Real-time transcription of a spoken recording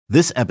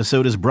This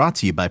episode is brought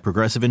to you by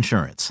Progressive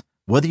Insurance.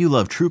 Whether you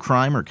love true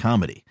crime or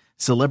comedy,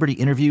 celebrity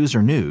interviews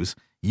or news,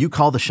 you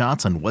call the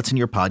shots on what's in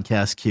your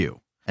podcast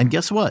queue. And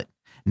guess what?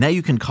 Now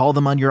you can call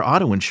them on your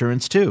auto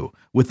insurance too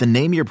with the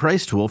Name Your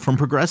Price tool from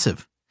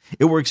Progressive.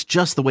 It works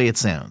just the way it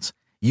sounds.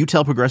 You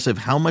tell Progressive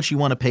how much you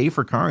want to pay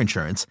for car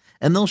insurance,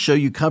 and they'll show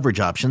you coverage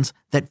options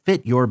that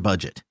fit your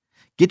budget.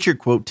 Get your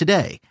quote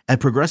today at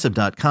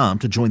Progressive.com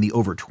to join the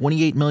over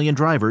 28 million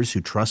drivers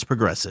who trust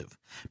Progressive.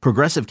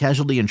 Progressive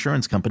Casualty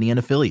Insurance Company and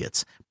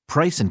Affiliates.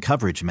 Price and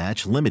coverage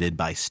match limited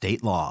by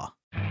state law.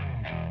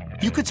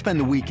 You could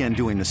spend the weekend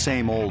doing the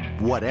same old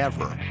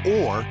whatever,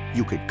 or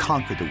you could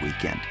conquer the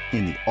weekend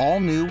in the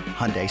all-new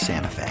Hyundai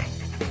Santa Fe.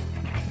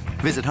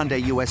 Visit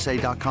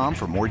HyundaiUSA.com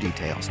for more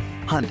details.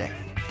 Hyundai,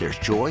 there's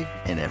joy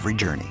in every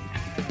journey.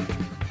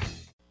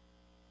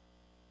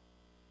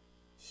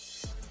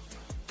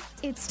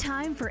 It's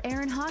time for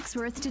Aaron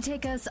Hawksworth to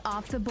take us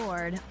off the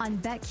board on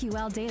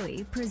BetQL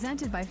Daily,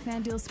 presented by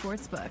FanDuel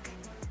Sportsbook.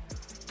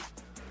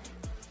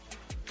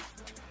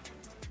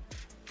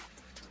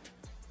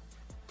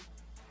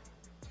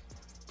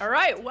 All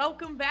right,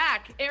 welcome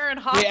back, Aaron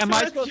Hawksworth. Wait, am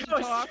I supposed to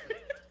talk?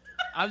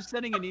 I'm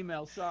sending an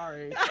email.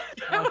 Sorry.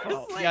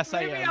 Yes,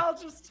 I am. Maybe I'll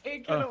just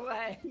take it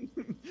away.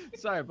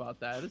 Sorry about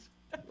that.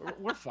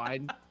 We're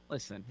fine.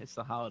 Listen, it's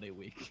the holiday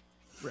week.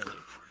 Really.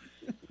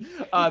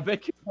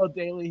 BetQL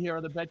Daily here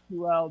on the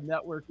BetQL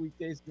Network,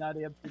 weekdays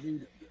 9 a.m.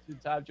 to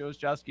time. Joe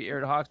Ostrowski,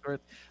 Aaron Hawksworth.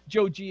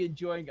 Joe G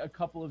enjoying a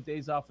couple of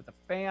days off with the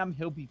fam.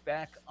 He'll be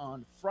back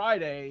on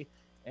Friday.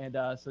 And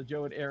so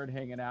Joe and Aaron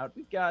hanging out.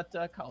 We've got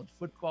college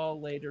football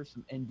later,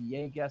 some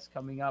NBA guests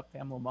coming up,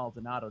 Pamela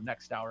Maldonado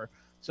next hour.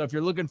 So if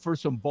you're looking for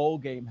some bowl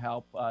game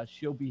help,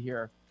 she'll be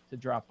here to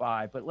drop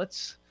by. But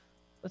let's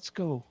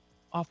go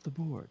off the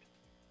board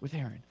with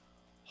Aaron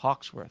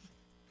Hawksworth.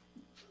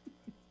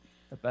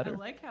 Better? I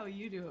like how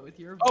you do it with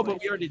your voice. Oh,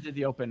 but we already did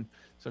the open,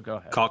 so go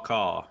ahead.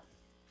 Caw.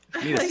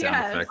 Need a sound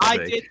Yes. effect. I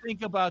did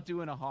think about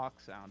doing a hawk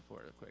sound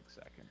for a quick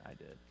second. I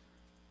did.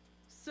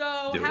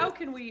 So how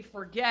can we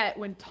forget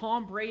when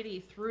Tom Brady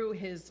threw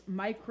his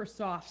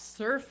Microsoft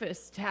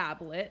Surface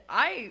tablet?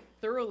 I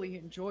thoroughly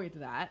enjoyed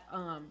that.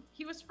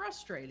 He was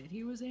frustrated.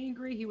 He was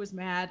angry. He was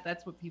mad.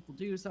 That's what people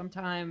do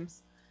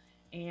sometimes.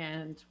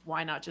 And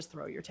why not just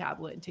throw your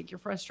tablet and take your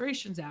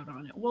frustrations out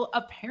on it? Well,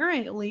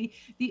 apparently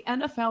the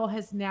NFL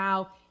has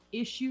now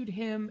issued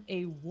him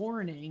a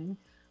warning.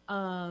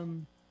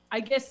 I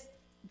guess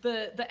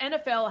the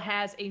NFL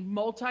has a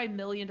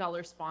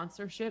multi-million-dollar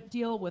sponsorship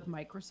deal with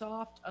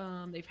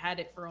Microsoft. They've had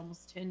it for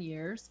almost 10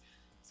 years.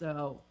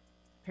 So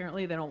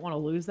apparently they don't want to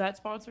lose that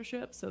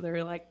sponsorship. So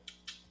they're like,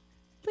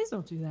 please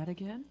don't do that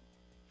again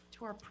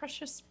to our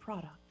precious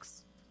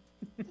products.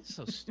 That's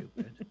so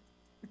stupid.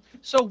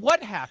 So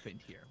what happened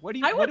here?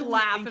 I would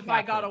laugh if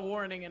I got a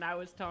warning and I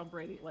was Tom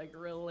Brady. Like,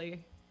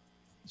 really?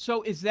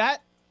 So is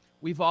that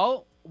we've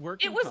all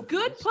worked? It was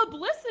good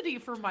publicity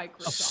for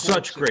Microsoft.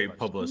 Such great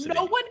publicity.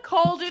 No one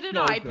called it an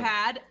So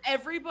iPad.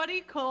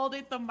 Everybody called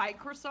it the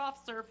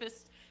Microsoft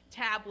Surface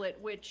tablet,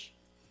 which,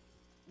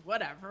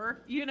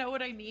 whatever. You know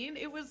what I mean?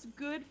 It was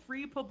good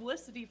free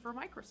publicity for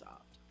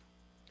Microsoft.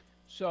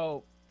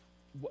 So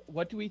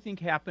what do we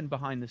think happened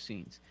behind the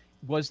scenes?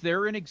 Was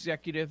there an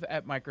executive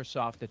at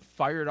Microsoft that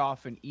fired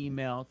off an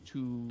email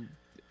to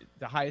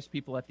the highest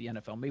people at the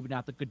NFL, maybe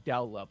not the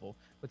Goodell level,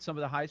 but some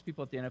of the highest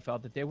people at the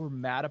NFL, that they were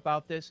mad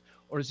about this?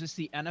 Or is this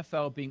the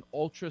NFL being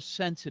ultra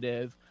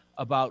sensitive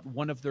about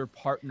one of their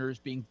partners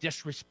being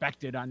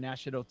disrespected on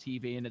national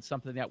TV, and it's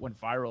something that went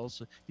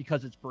viral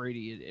because it's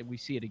Brady? We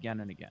see it again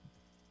and again.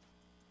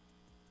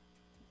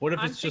 What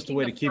if it's just a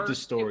way to keep the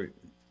story?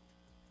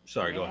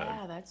 Sorry, go ahead.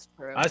 Yeah, that's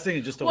true. I was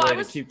thinking just a way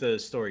to keep the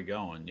story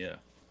going. Yeah.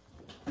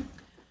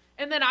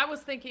 And then I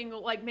was thinking,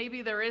 like,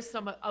 maybe there is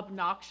some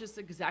obnoxious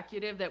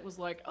executive that was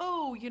like,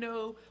 oh,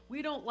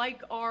 we don't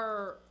like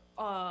our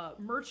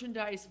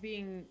merchandise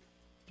being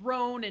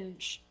thrown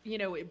and,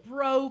 it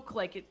broke.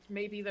 Like,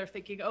 maybe they're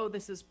thinking, oh,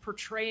 this is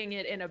portraying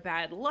it in a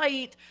bad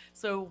light.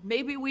 So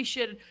maybe we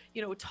should,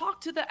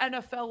 talk to the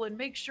NFL and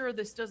make sure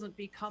this doesn't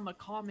become a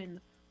common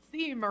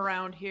theme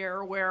around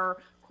here where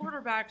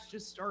quarterbacks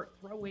just start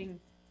throwing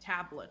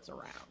tablets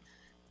around.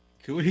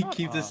 Can we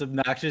keep this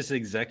obnoxious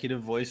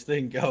executive voice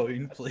thing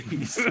going,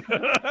 please?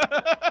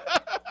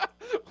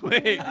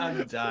 Wait,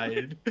 I'm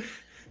dying.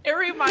 It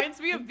reminds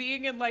me of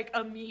being in like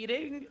a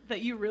meeting that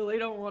you really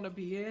don't want to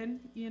be in,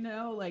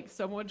 like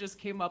someone just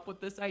came up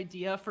with this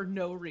idea for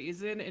no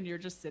reason and you're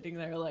just sitting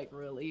there like,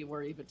 really,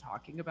 we're even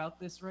talking about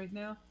this right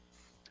now?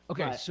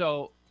 Okay,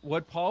 so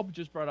what Paul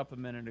just brought up a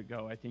minute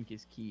ago, I think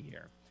is key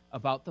here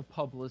about the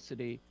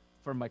publicity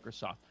for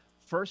Microsoft.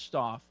 First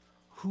off,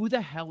 who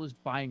the hell is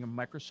buying a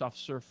Microsoft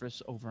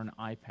Surface over an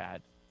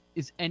iPad?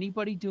 Is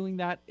anybody doing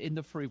that in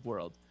the free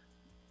world?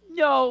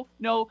 No.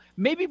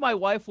 Maybe my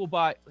wife will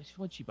buy.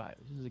 What'd she buy?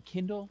 Was it a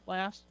Kindle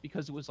last?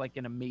 Because it was like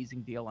an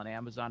amazing deal on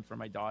Amazon for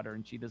my daughter,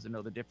 and she doesn't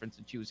know the difference,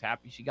 and she was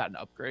happy she got an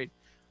upgrade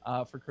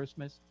for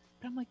Christmas.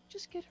 But I'm like,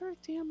 just get her a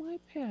damn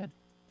iPad.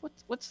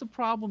 What's the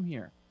problem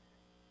here?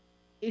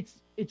 It's.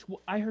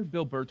 I heard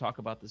Bill Burr talk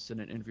about this in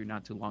an interview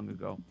not too long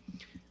ago.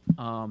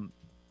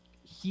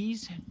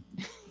 he's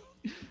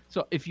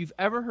so if you've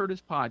ever heard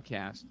his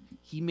podcast,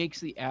 he makes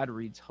the ad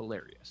reads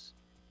hilarious.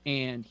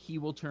 And he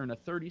will turn a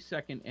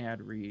 30-second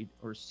ad read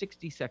or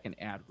 60-second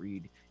ad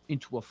read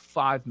into a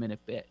 5-minute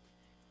bit.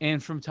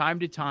 And from time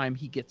to time,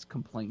 he gets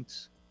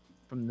complaints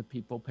from the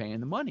people paying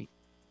the money.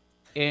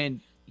 And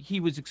he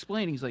was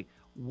explaining, he's like,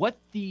 what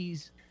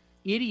these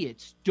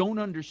idiots don't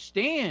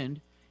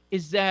understand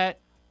is that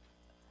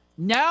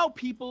now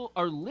people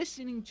are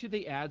listening to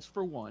the ads,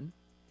 for one.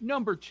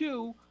 Number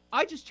two,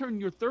 I just turned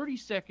your 30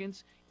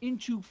 seconds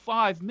into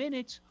 5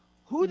 minutes.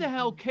 Who the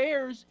hell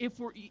cares if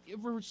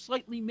we're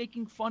slightly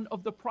making fun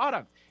of the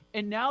product?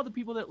 And now the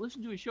people that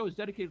listen to his show as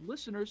dedicated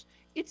listeners,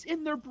 it's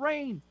in their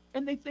brain,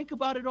 and they think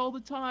about it all the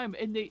time.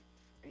 And they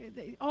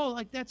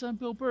like, that's on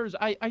Bill Burr's.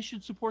 I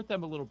should support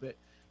them a little bit.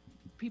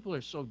 People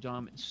are so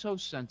dumb and so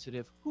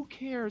sensitive. Who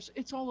cares?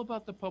 It's all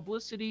about the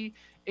publicity.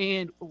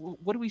 And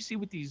what do we see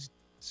with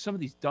some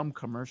of these dumb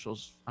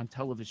commercials on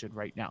television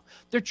right now?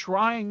 They're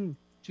trying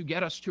to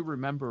get us to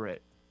remember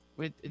it.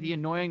 With the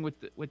annoying with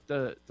the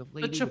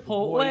lady, the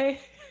Chipotle,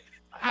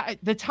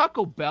 the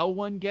Taco Bell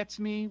one gets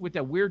me, with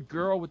that weird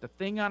girl with the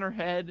thing on her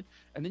head,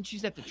 and then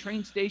she's at the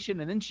train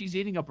station, and then she's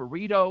eating a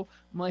burrito.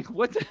 I'm like,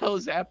 what the hell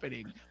is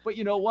happening? But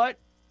you know what?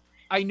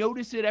 I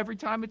notice it every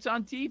time it's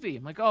on TV.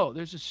 I'm like, oh,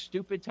 there's a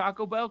stupid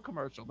Taco Bell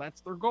commercial. That's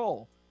their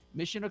goal.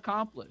 Mission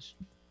accomplished.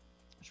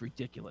 It's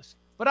ridiculous.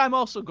 But I'm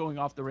also going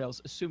off the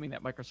rails, assuming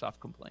that Microsoft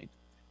complained,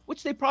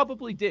 which they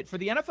probably did. For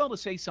the NFL to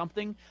say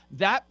something,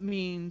 that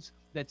means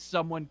that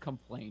someone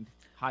complained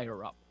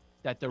higher up.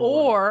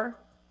 Or,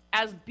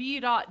 as B.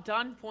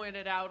 Dunn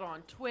pointed out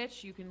on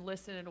Twitch, you can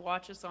listen and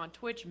watch us on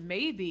Twitch,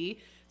 maybe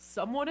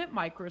someone at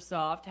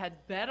Microsoft had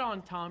bet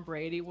on Tom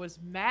Brady, was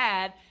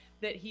mad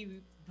that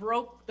he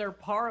broke their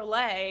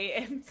parlay,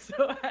 and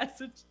so has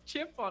a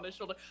chip on his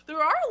shoulder.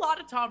 There are a lot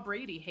of Tom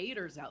Brady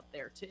haters out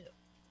there, too.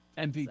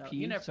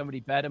 MVP, so, somebody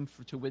bet him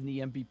to win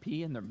the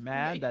MVP, and they're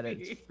mad that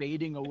it's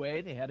fading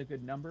away. They had a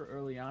good number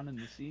early on in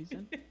the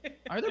season.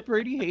 Are there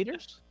Brady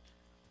haters?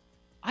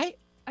 I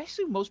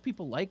assume most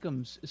people like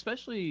him,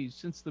 especially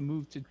since the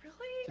move to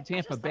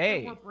Tampa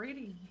Bay.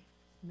 Brady,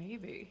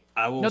 maybe.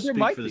 I will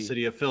speak for the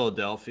city of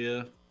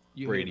Philadelphia.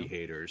 Brady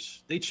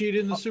haters. They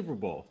cheated in the Super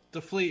Bowl.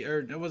 That's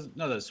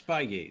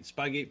Spygate.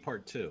 Spygate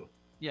Part 2.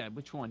 Yeah,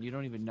 which one? You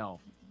don't even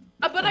know.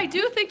 But I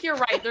do think you're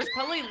right. There's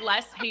probably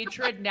less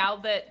hatred now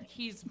that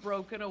he's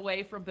broken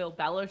away from Bill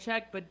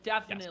Belichick, but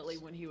definitely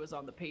when he was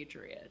on the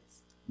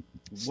Patriots.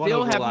 One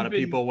of a lot of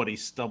people when he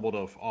stumbled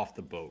off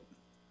the boat.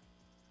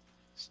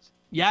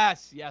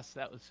 Yes,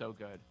 that was so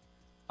good.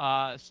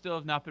 Still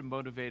have not been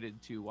motivated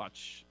to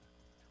watch.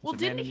 Well,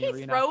 didn't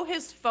he throw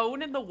his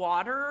phone in the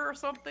water or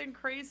something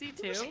crazy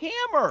too? He was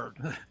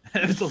hammered.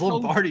 It was the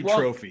Lombardi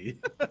Trophy.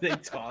 They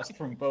tossed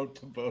from boat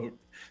to boat.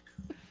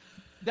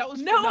 That was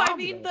no, phenomenal. I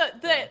mean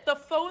the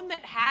phone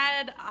that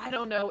had, I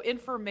don't know,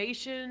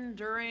 information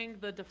during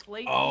the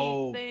deflate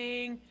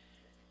thing.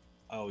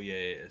 Oh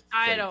yeah.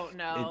 I don't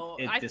know.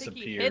 It I think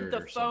he hid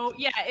the phone.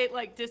 Yeah, it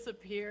like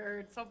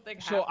disappeared. Something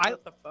happened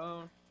with the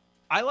phone.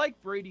 I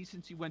like Brady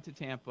since he went to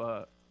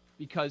Tampa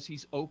because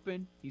he's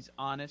open, he's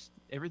honest.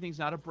 Everything's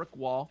not a brick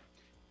wall.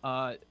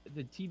 The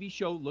TV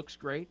show looks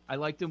great. I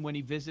liked him when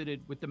he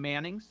visited with the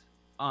Mannings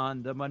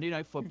on the Monday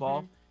Night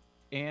Football,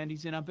 and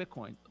he's in on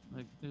Bitcoin.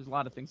 Like, there's a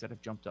lot of things that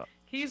have jumped up.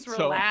 He's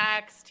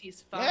relaxed.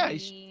 He's funny.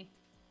 Yeah,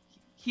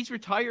 he's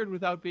retired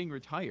without being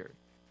retired.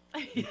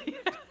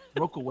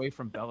 Broke away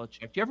from Belichick.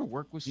 Do you ever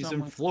work with someone?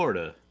 He's in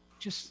Florida.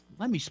 Just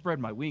let me spread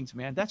my wings,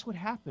 man. That's what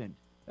happened.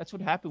 That's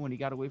what happened when he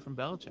got away from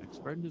Belichick,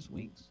 spreading his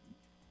wings.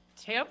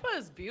 Tampa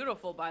is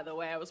beautiful, by the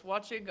way. I was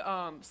watching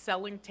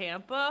Selling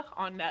Tampa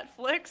on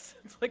Netflix.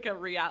 It's like a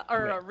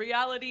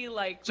reality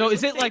like. So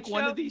is it like show.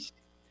 One of these?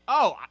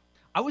 Oh,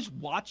 I was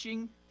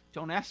watching.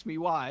 Don't ask me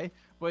why,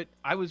 but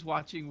I was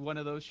watching one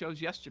of those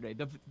shows yesterday.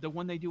 The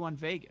one they do on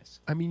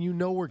Vegas. I mean,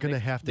 we're going to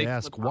have to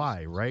ask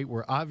why, right?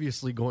 We're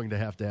obviously going to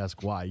have to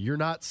ask why. You're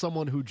not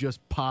someone who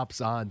just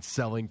pops on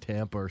Selling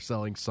Tampa or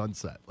Selling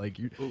Sunset. Like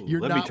you're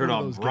let not me turn one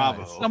of on those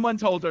Bravo. guys. Someone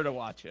told her to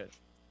watch it.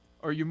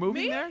 Are you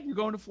moving there? You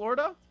going to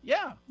Florida?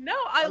 Yeah. No,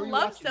 I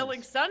love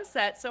Selling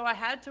Sunset, so I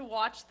had to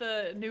watch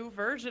the new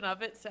version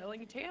of it,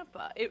 Selling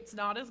Tampa. It's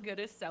not as good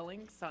as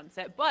Selling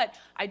Sunset, but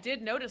I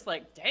did notice,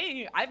 like,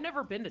 dang, I've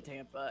never been to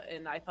Tampa,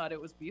 and I thought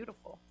it was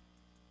beautiful.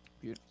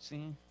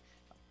 See,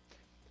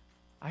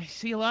 I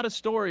see a lot of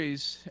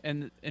stories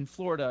in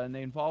Florida, and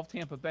they involve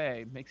Tampa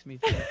Bay. It makes me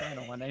think I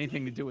don't want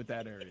anything to do with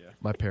that area.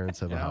 My parents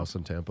have a house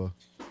in Tampa.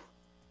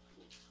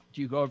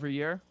 Do you go every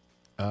year?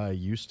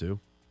 Used to.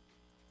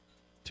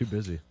 Too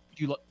busy.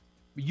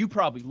 You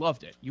probably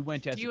loved it. You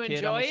went as a kid,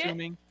 enjoy I'm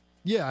assuming?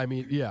 Yeah, I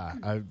mean, yeah.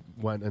 I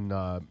went and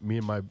me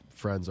and my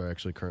friends are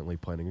actually currently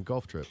planning a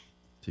golf trip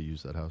to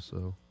use that house.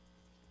 So,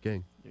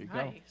 gang. There you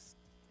go.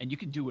 And you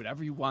can do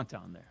whatever you want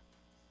down there.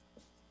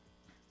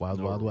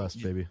 Wild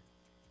West, baby.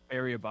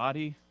 Bury your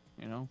body,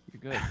 you're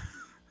good.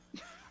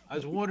 I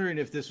was wondering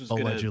if this was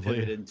going to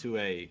pivot into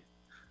a...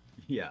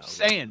 Yeah.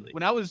 Saying,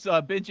 when I was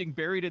binging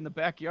Buried in the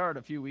Backyard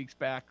a few weeks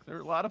back, there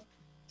were a lot of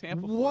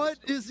Tampa. What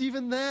is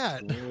even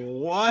that?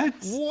 What?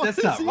 What That's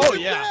is not. even Oh,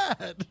 yeah.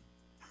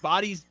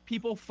 that?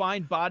 People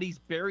find bodies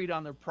buried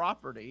on their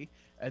property,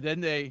 and then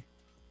they.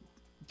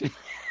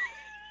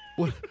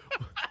 What?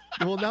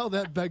 Well, now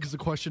that begs the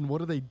question: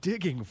 what are they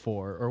digging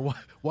for, or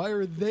why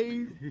are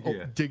they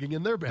digging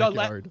in their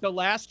backyard? The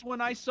last one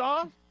I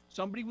saw,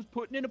 somebody was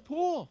putting in a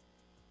pool.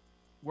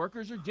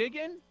 Workers are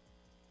digging.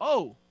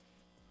 Oh,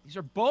 these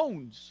are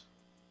bones.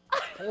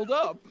 Hold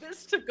up.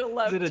 This took a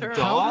left Is it a turn.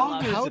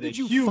 dog? How Is it did a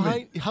you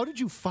human? How did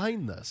you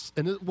find this?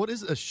 And what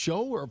is it, a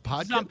show or a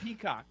podcast? It's on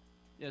Peacock.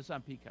 Yeah, it's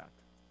on Peacock.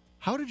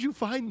 How did you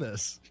find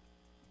this?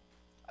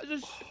 I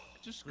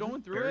just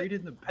going through buried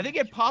it. in the I think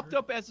it popped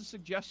up as a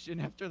suggestion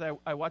after that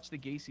I watched the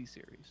Gacy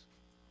series.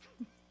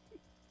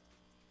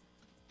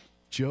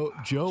 Joe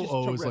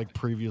O's terrific. like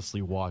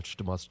previously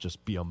watched must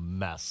just be a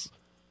mess.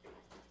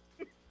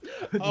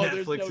 Oh,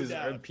 there's Netflix no is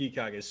doubt. and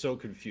Peacock is so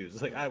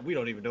confused. Like we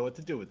don't even know what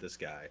to do with this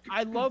guy.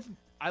 I love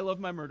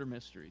my murder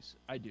mysteries.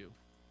 I do.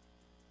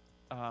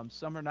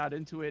 Some are not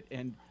into it,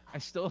 and I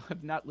still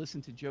have not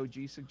listened to Joe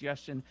G's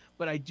suggestion,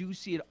 but I do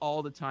see it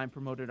all the time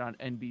promoted on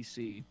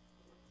NBC.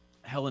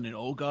 Helen and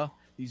Olga,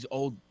 these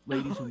old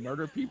ladies who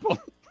murder people.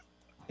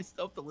 I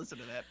still have to listen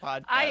to that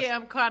podcast. I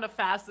am kind of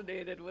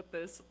fascinated with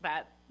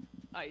that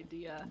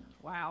idea.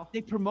 Wow.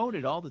 They promote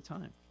it all the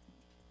time.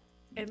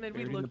 And then we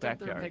Buried in the looked at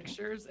their backyard.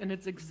 pictures, and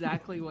it's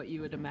exactly what you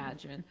would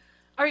imagine.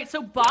 All right,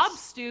 so Bob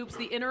Stoops,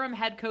 the interim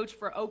head coach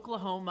for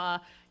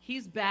Oklahoma,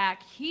 he's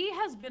back. He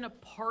has been a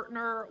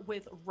partner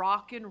with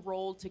Rock and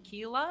Roll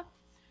Tequila.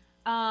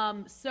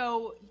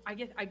 So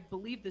I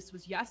believe this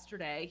was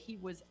yesterday. He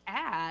was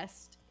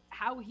asked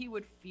how he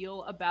would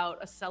feel about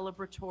a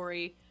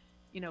celebratory,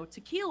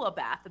 tequila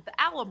bath at the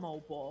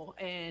Alamo Bowl,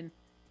 and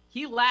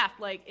he laughed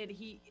and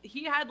he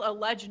had a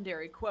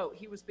legendary quote.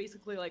 He was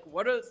basically like,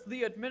 "What is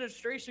the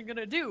administration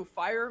gonna do?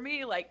 Fire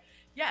me?"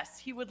 Yes,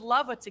 he would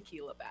love a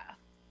tequila bath.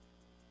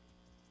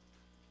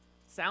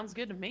 Sounds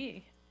good to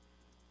me.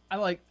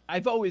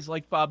 I've always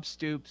liked Bob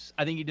Stoops.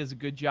 I think he does a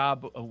good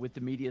job with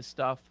the media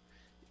stuff.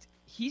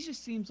 He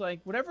just seems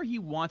like whatever he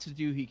wants to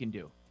do, he can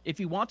do. If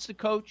he wants to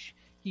coach,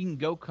 he can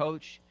go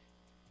coach.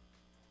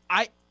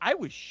 I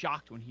was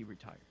shocked when he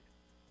retired.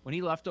 When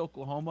he left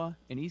Oklahoma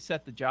and he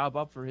set the job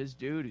up for his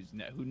dude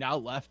who now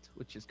left,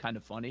 which is kind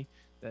of funny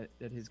that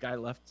his guy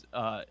left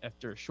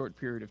after a short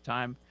period of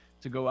time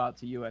to go out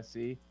to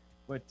USC.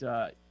 But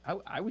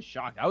I was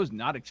shocked. I was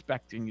not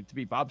expecting it to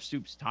be Bob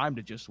Stoops' time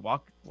to just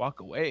walk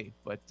away.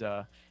 But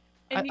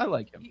I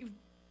like him.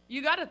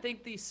 You got to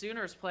think these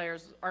Sooners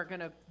players are going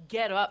to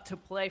get up to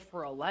play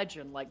for a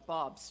legend like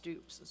Bob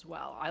Stoops as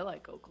well. I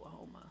like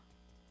Oklahoma.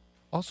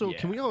 Also,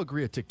 can we all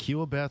agree a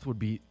tequila bath would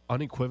be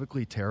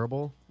unequivocally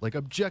terrible? Like,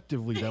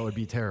 objectively, that would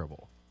be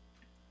terrible.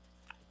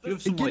 You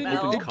have some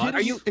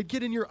It'd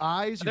get in your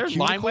eyes, your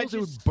cuticles, it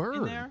would burn.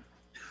 In there?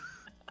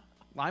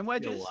 Lime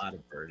wedges? A lot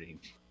of burning.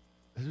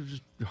 It would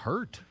just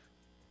hurt.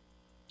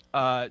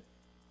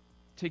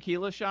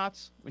 Tequila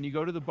shots when you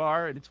go to the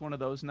bar and it's one of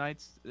those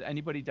nights.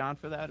 Anybody down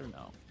for that or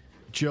no?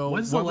 Joe,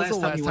 When's when the was the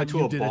last time last time you you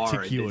went to did a a bar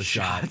and tequila did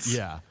shot? shots?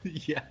 Yeah.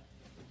 Yeah.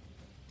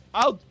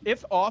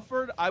 If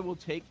offered, I will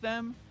take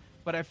them.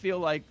 But I feel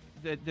like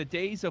the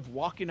days of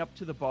walking up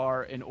to the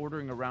bar and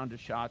ordering a round of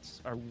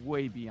shots are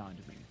way beyond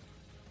me.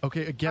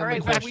 Okay, again, All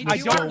right, the but question we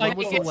is, do Joe, our when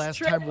was the biggest last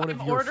trip time one of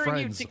of your ordering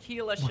friends... you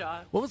tequila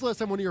shot? When was the last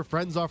time one of your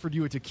friends offered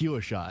you a tequila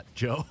shot,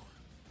 Joe?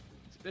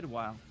 It's been a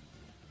while.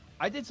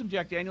 I did some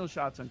Jack Daniel's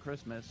shots on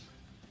Christmas.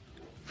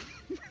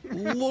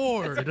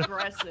 Lord. It's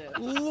aggressive.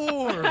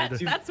 Lord.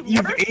 That's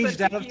You've worse than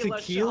aged out of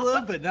tequila,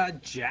 shot. but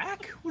not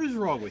Jack? What is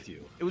wrong with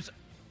you?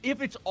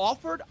 If it's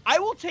offered, I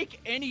will take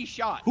any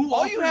shot. Who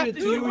All offered you have it to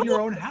to do you in your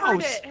own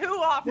house?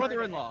 Who offered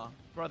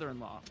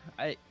brother-in-law.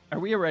 Are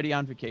we already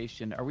on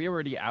vacation? Are we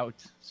already out?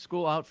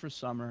 School out for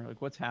summer?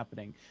 Like, what's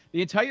happening?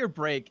 The entire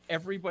break,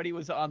 everybody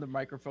was on the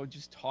microphone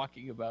just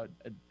talking about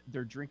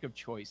their drink of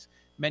choice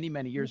many,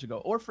 many years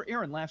ago, or for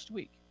Aaron last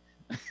week.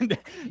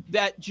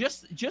 That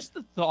just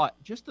the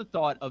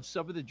thought of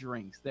some of the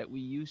drinks that we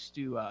used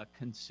to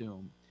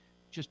consume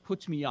just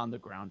puts me on the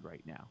ground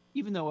right now.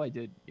 Even though I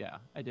did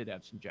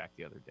have some Jack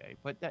the other day,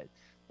 but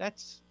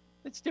that's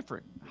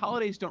different.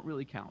 Holidays don't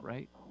really count,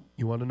 right?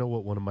 You want to know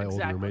what one of my old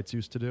Exactly. roommates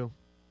used to do?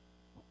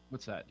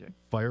 What's that, Jake?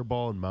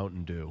 Fireball and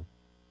Mountain Dew.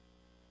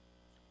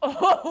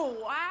 Oh,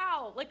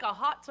 wow. Like a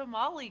hot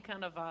tamale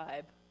kind of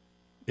vibe.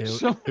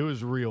 It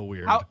was real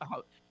weird. How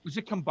was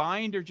it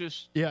combined or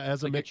just? Yeah,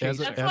 as a like mix, a as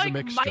a, chaser? That's as a like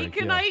mixed Mike drink.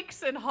 and Yeah.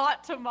 Ike's and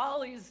hot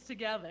tamales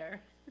together.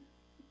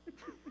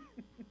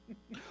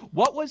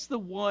 What was the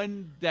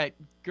one that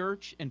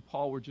Gertch and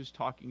Paul were just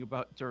talking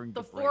about during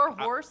the The break? Four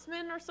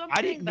Horsemen or something?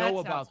 I didn't know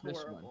That about sounds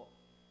this one. horrible.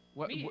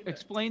 What, Me either.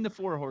 explain the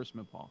Four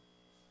Horsemen, Paul.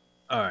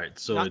 All right,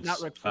 so Not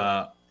it's Ric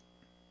Flair.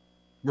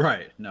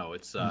 right. No,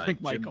 it's Like Jim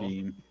Michael.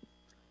 Beam,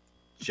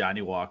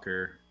 Johnny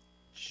Walker,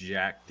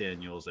 Jack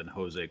Daniels, and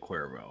Jose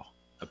Cuervo.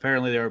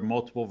 Apparently, there are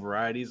multiple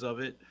varieties of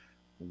it.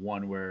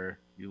 One where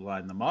you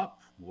line them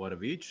up, one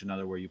of each.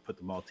 Another where you put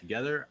them all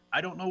together.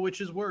 I don't know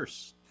which is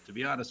worse, to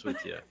be honest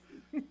with you.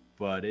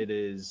 But it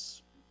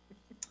is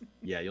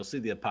Yeah, you'll see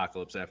the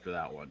apocalypse after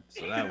that one.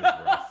 So that was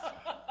rough.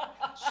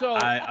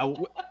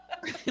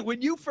 So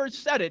when you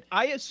first said it,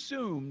 I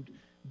assumed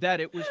that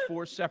it was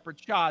 4 separate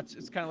shots.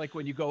 It's kind of like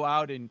when you go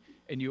out and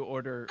you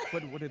order,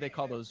 what do they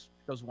call those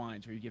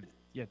wines where you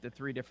get the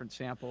 3 different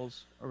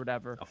samples or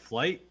whatever? A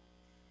flight?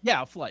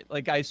 Yeah, a flight.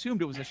 Like I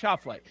assumed it was a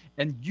shot flight,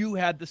 and you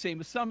had the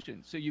same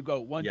assumption. So you go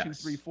 1, 2,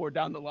 3, 4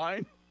 down the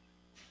line.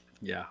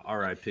 Yeah,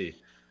 R.I.P.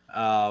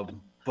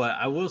 But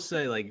I will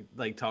say, like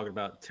talking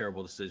about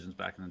terrible decisions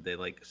back in the day.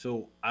 Like,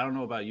 so I don't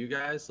know about you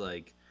guys.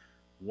 Like,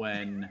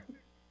 when,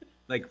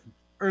 like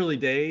early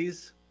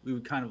days, we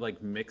would kind of like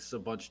mix a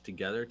bunch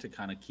together to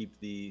kind of keep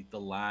the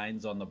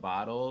lines on the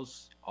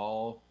bottles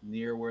all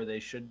near where they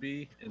should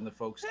be in the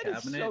folks'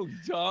 cabinet. Is so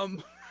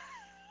dumb.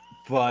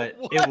 But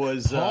it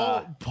was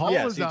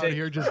Paul was out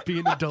here just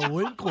being a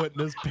delinquent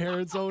in his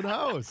parents' own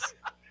house.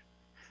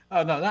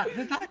 Oh no,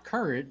 not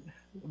current.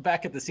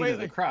 Back at the scene of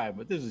the crime,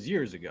 but this was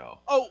years ago.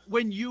 Oh,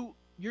 when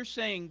you're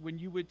saying when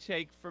you would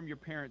take from your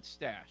parents'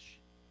 stash?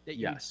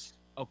 Yes.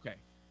 Okay.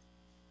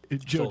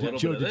 Joe,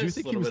 did you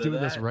think he was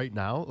doing this right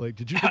now? Like,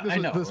 did you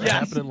think this was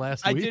happening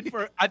last week?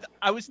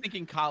 I was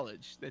thinking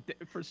college.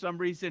 That for some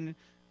reason,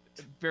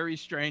 very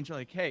strange.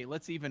 Like, hey,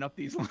 let's even up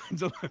these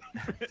lines a little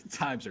bit.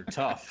 Times are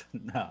tough.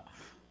 No,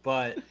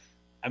 but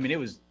I mean, it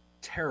was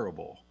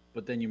terrible.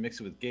 But then you mix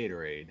it with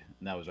Gatorade,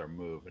 and that was our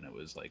move, and it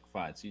was like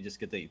fine. So you just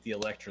get the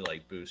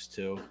electrolyte boost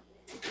too.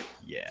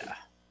 Yeah.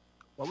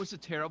 What was a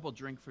terrible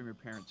drink from your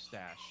parents'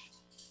 stash?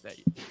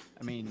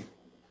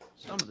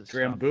 Some of the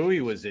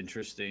Drambuie was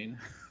interesting.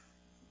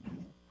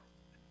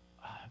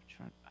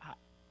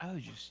 I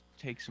would just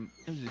take some.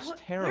 It was just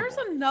terrible. There's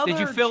another. Did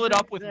you fill it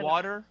up with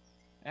water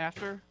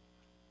after?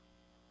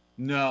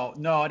 No,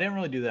 I didn't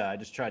really do that. I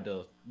just tried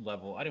to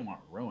level. I didn't want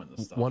to ruin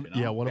the stuff. One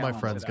of my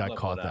friends got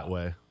caught that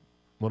way.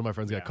 One of my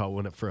friends got caught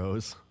when it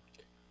froze.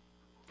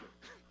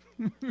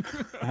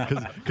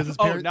 Because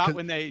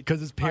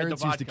his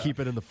parents used to keep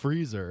it in the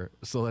freezer.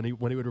 So then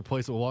when he would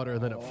replace it with water,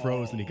 and then it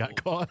froze, and he got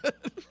caught.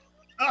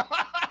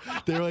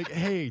 They're like,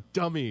 "Hey,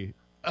 dummy,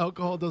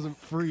 alcohol doesn't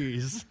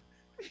freeze.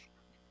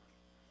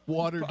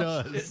 Water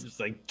does."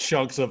 Just like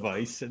chunks of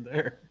ice in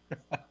there.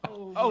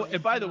 Oh,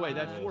 and by the way,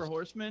 that 4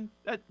 Horsemen,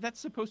 that's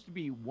supposed to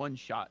be 1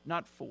 shot,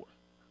 not 4.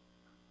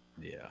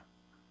 Yeah.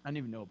 I didn't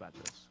even know about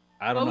this.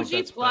 I don't know if OG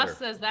that's Plus better.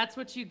 says that's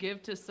what you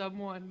give to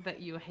someone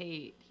that you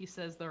hate. He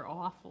says they're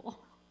awful.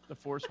 The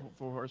 4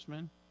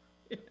 Horsemen?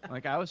 Yeah.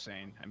 Like I was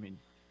saying,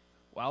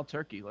 Wild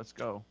Turkey, let's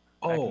go.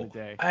 Back in the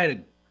day.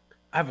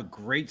 I have a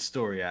great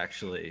story,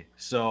 actually.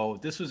 So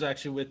this was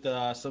actually with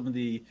some of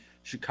the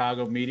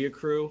Chicago media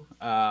crew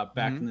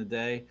back in the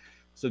day.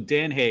 So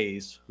Dan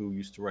Hayes, who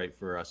used to write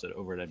for us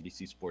over at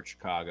NBC Sports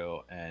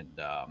Chicago and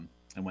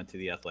went to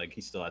the Athletic.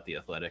 He's still at the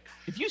Athletic.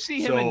 If you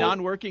see him in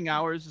non-working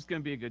hours, it's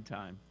going to be a good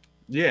time.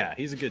 Yeah,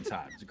 he's a good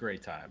time. It's a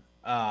great time.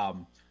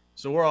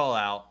 So we're all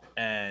out,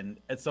 and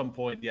at some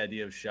point, the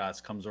idea of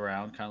shots comes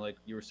around, kind of like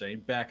you were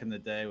saying, back in the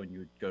day when you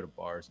would go to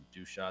bars and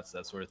do shots,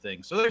 that sort of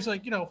thing. So there's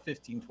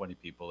 15, 20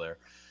 people there,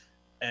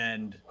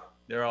 and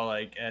they're all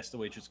like, ask the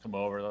waitress to come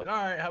over, like, all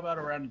right, how about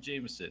a round of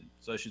Jameson?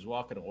 So she's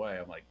walking away.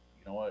 I'm like,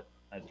 you know what?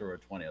 I threw her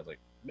 20. I was like,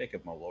 make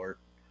it Malort,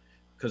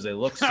 because they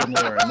look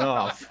similar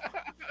enough.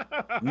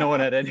 No one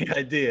had any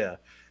idea.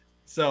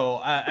 So,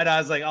 and I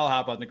was like, I'll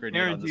hop on the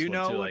grenade Aaron, on this do you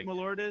know one too. what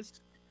Malort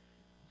is?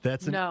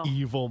 That's an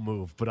evil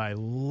move, but I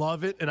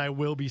love it, and I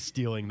will be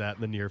stealing that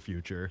in the near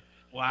future.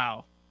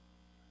 Wow.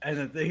 And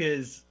the thing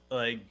is,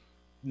 like,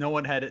 no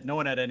one had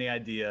any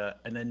idea,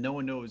 and then no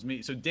one knew it was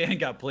me. So Dan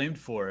got blamed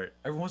for it.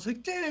 Everyone's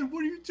like, Dan, what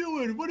are you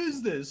doing? What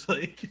is this?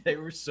 Like, they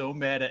were so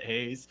mad at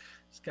Hayes.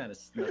 Just kind of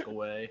snuck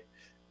away.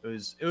 It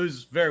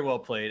was very well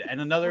played. And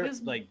another,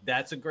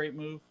 that's a great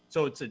move.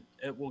 So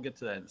we'll get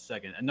to that in a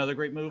second. Another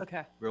great move,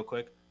 real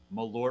quick,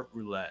 Malort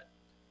Roulette.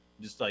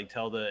 Just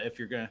tell if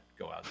you're gonna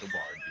go out to the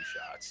bar and do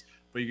shots,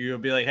 but you're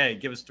gonna be like, hey,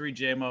 give us 3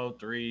 JMO,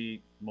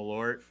 3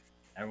 Malort.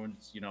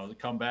 Everyone's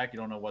come back. You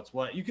don't know what's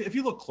what. If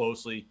you look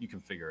closely, you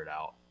can figure it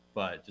out.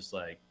 But just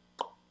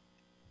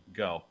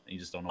go, and you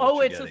just don't know. Oh,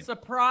 what it's you're a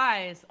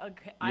surprise.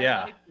 Okay, yeah.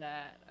 I like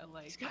that. I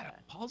like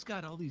that. Paul's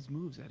got all these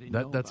moves I didn't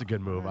know That's a about.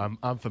 good move.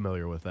 I'm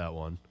familiar with that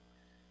one.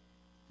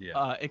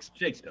 Yeah.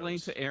 Explain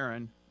to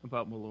Aaron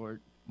about Malort.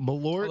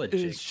 Malort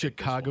is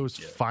Chicago's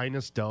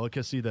finest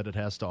delicacy that it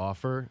has to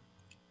offer.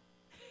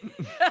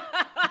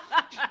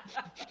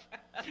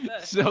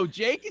 So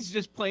Jake is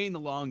just playing the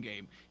long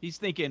game. He's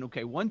thinking,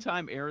 okay, one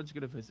time Aaron's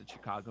going to visit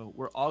Chicago.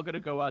 We're all going to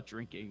go out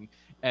drinking,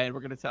 and we're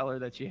going to tell her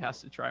that she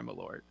has to try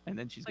Malort, and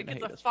then she's going to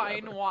hate us it's a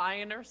fine forever.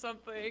 wine or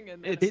something.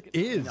 And then It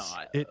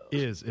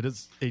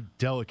is a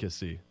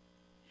delicacy.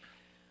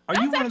 Are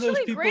That's you one of those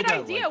actually a people great that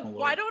idea. like Malort?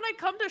 Why don't I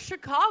come to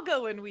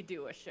Chicago when we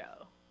do a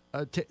show?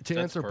 To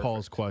answer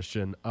Paul's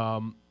question,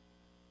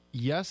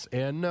 yes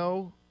and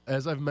no.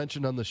 As I've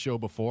mentioned on the show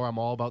before, I'm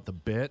all about the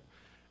bit.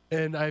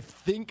 And I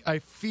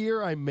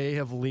fear I may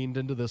have leaned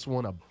into this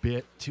one a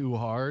bit too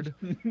hard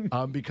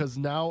because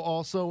now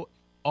also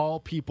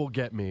all people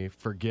get me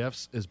for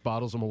gifts is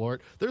bottles of Malort.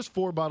 There's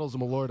 4 bottles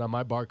of Malort on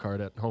my bar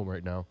card at home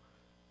right now.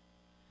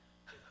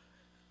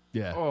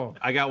 Yeah. Oh,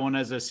 I got one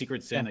as a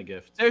Secret Santa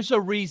gift. there's a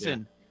reason.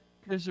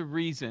 Yeah. There's a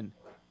reason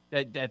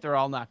that they're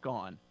all not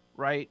gone,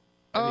 right?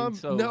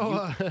 There's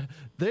a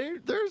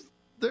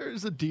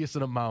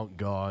decent amount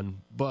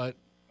gone, but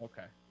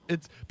okay.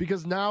 It's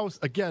because now,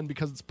 again,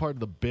 because it's part of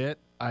the bit,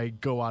 I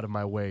go out of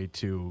my way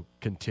to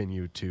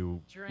continue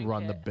to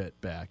run the bit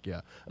back.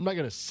 Yeah. I'm not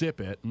going to sip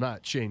it. I'm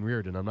not Shane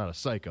Reardon. I'm not a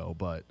psycho,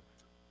 but.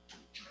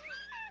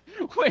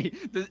 Wait,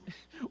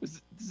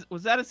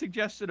 was that a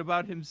suggestion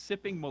about him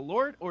sipping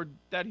Malort or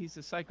that he's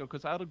a psycho?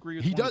 Because I'll agree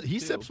with He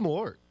sips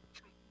Malort.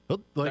 He'll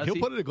put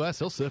it in a glass.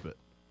 He'll sip it.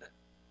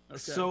 Okay.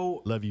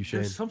 So love you,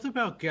 Shane. There's something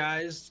about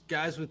guys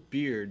with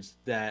beards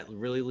that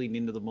really lean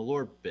into the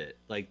Malort bit.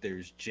 Like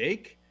there's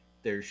Jake,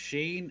 there's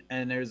Shane,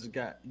 and there's a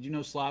guy. You know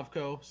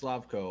Slavko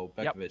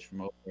Bekovic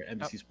from over at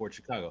NBC Sports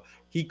Chicago.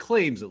 He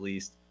claims at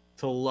least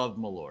to love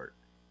Malort.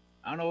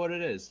 I don't know what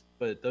it is,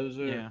 but those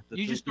are. Yeah.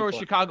 You just throw a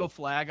Chicago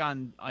flag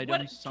on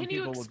items. Some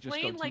people will just go too far.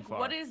 Can you explain,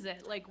 what is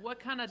it? Like, what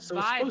kind of vibe is it?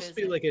 It's supposed to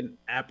be like an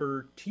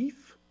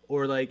aperitif,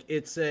 or like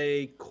it's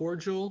a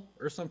cordial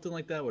or something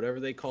like that, whatever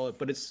they call it.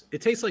 But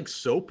it tastes like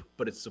soap,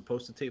 but it's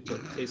supposed to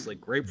taste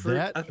like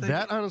grapefruit.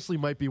 That honestly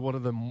might be one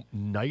of the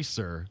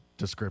nicer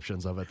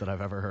descriptions of it that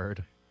I've ever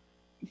heard.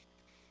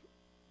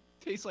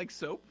 Tastes like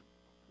soap?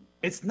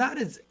 It's not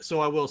as.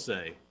 So I will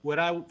say, when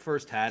I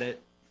first had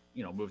it,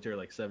 moved here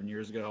like 7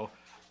 years ago,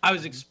 I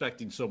was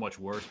expecting so much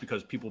worse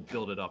because people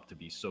build it up to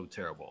be so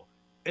terrible.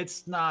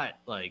 It's not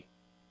like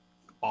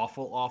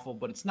awful,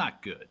 but it's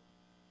not good.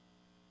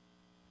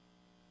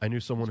 I knew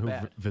someone who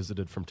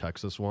visited from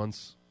Texas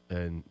once,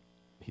 and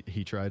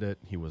he tried it.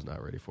 He was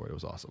not ready for it. It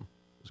was awesome.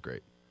 It was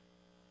great.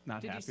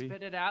 Not Did happy? Did you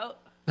spit it out?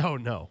 Oh,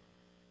 no.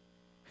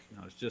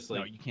 No, it's just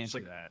like... No, you can't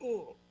do that.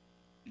 Oh.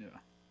 Yeah.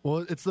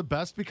 Well, it's the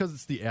best because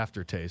it's the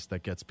aftertaste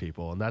that gets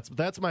people, and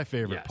that's my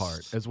favorite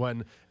part. Is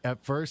when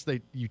at first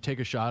you take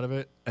a shot of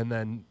it, and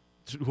then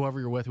whoever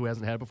you're with who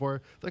hasn't had it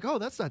before, like, oh,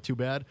 that's not too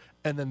bad,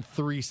 and then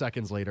 3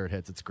 seconds later it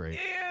hits. It's great.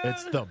 Yeah.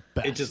 It's the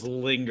best. It just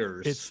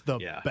lingers. It's the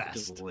best. It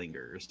just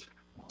lingers.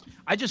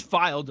 I just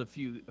filed a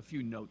few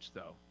notes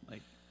though,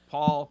 like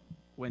Paul.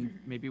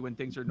 When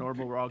things are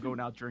normal, we're all going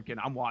out drinking.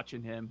 I'm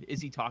watching him.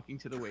 Is he talking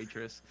to the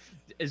waitress?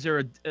 Is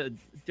there a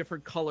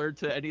different color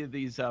to any of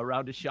these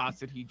round of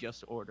shots that he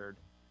just ordered?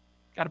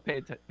 Got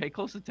to pay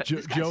close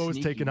attention. Joe was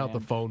taking out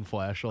the phone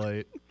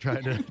flashlight,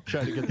 trying to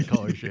get the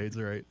color shades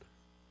right.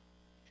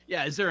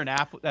 Yeah, is there an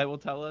app that will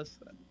tell us?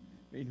 I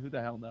mean, who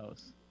the hell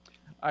knows?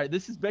 All right,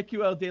 this is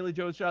BetQL Daily.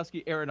 Joe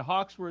Ostrowski, Aaron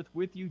Hawksworth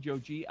with you. Joe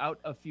G out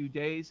a few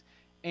days.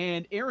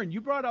 And Aaron,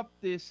 you brought up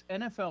this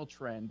NFL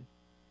trend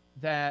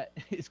that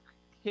is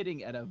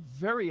hitting at a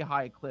very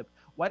high clip.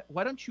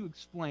 Why don't you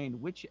explain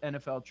which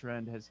NFL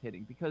trend has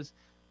hitting? Because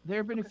there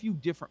have been a few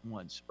different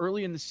ones.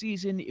 Early in the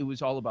season, it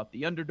was all about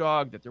the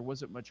underdog, that there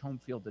wasn't much home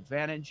field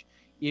advantage.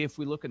 If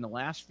we look in the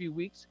last few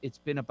weeks, it's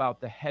been about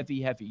the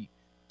heavy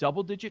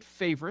double-digit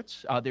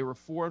favorites. They were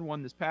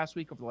 4-1 this past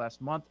week. Over the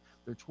last month,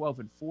 they're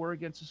 12-4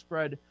 against the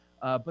spread.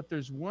 But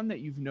there's one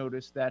that you've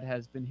noticed that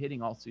has been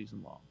hitting all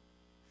season long.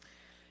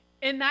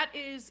 And that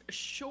is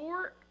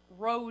short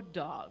road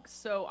dogs.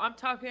 So I'm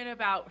talking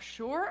about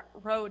short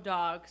road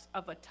dogs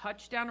of a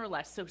touchdown or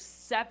less. So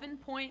 7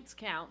 points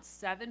count,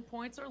 7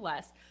 points or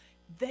less.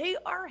 They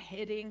are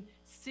hitting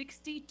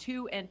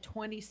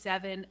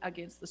 62-27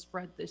 against the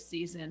spread this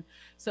season.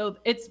 So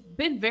it's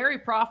been very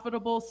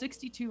profitable,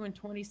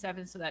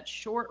 62-27. So that's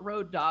short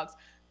road dogs.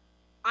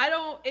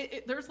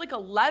 There's like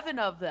 11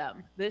 of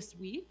them this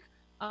week.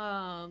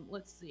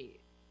 Let's see.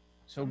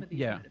 Some of these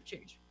might have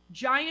changed.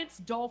 Giants,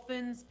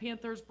 Dolphins,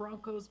 Panthers,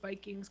 Broncos,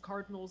 Vikings,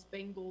 Cardinals,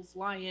 Bengals,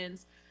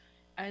 Lions.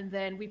 And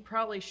then we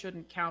probably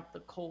shouldn't count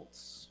the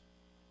Colts,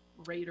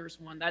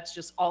 Raiders one. That's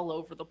just all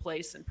over the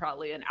place and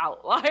probably an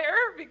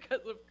outlier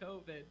because of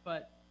COVID.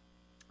 But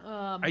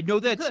I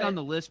know that's on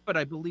the list, but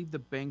I believe the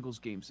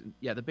Bengals game's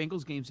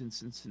in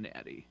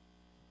Cincinnati.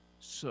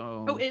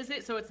 So is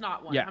it? So it's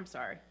not one. Yeah. I'm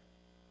sorry.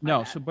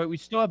 No, but we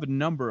still have a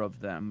number of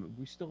them.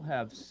 We still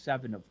have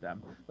 7 of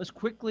them. Let's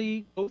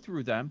quickly go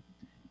through them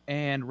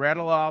and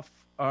rattle off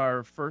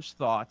our first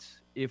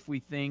thoughts if we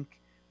think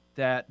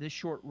that this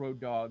short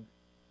road dog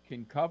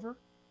can cover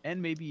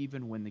and maybe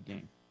even win the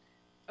game.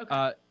 Okay.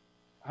 How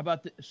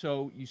about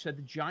so you said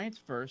the Giants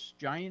first.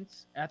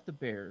 Giants at the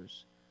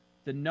Bears.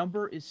 The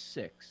number is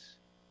 6.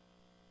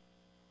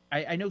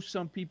 I know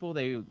some people,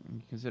 they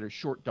consider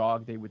short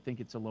dog. They would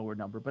think it's a lower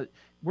number, but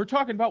we're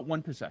talking about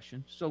one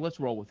possession, so let's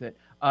roll with it.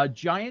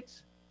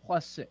 Giants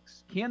plus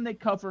 6. Can they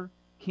cover?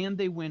 Can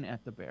they win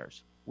at the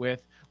Bears?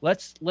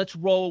 Let's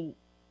roll.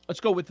 Let's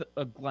go with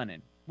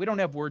Glennon. We don't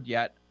have word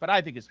yet, but I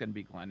think it's going to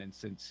be Glennon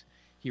since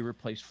he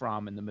replaced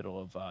Fromm in the middle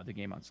of the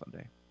game on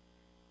Sunday.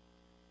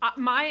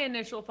 My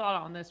initial thought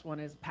on this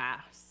one is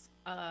pass.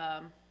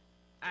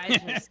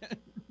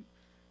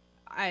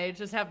 I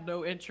just have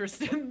no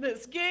interest in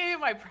this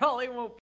game. I probably won't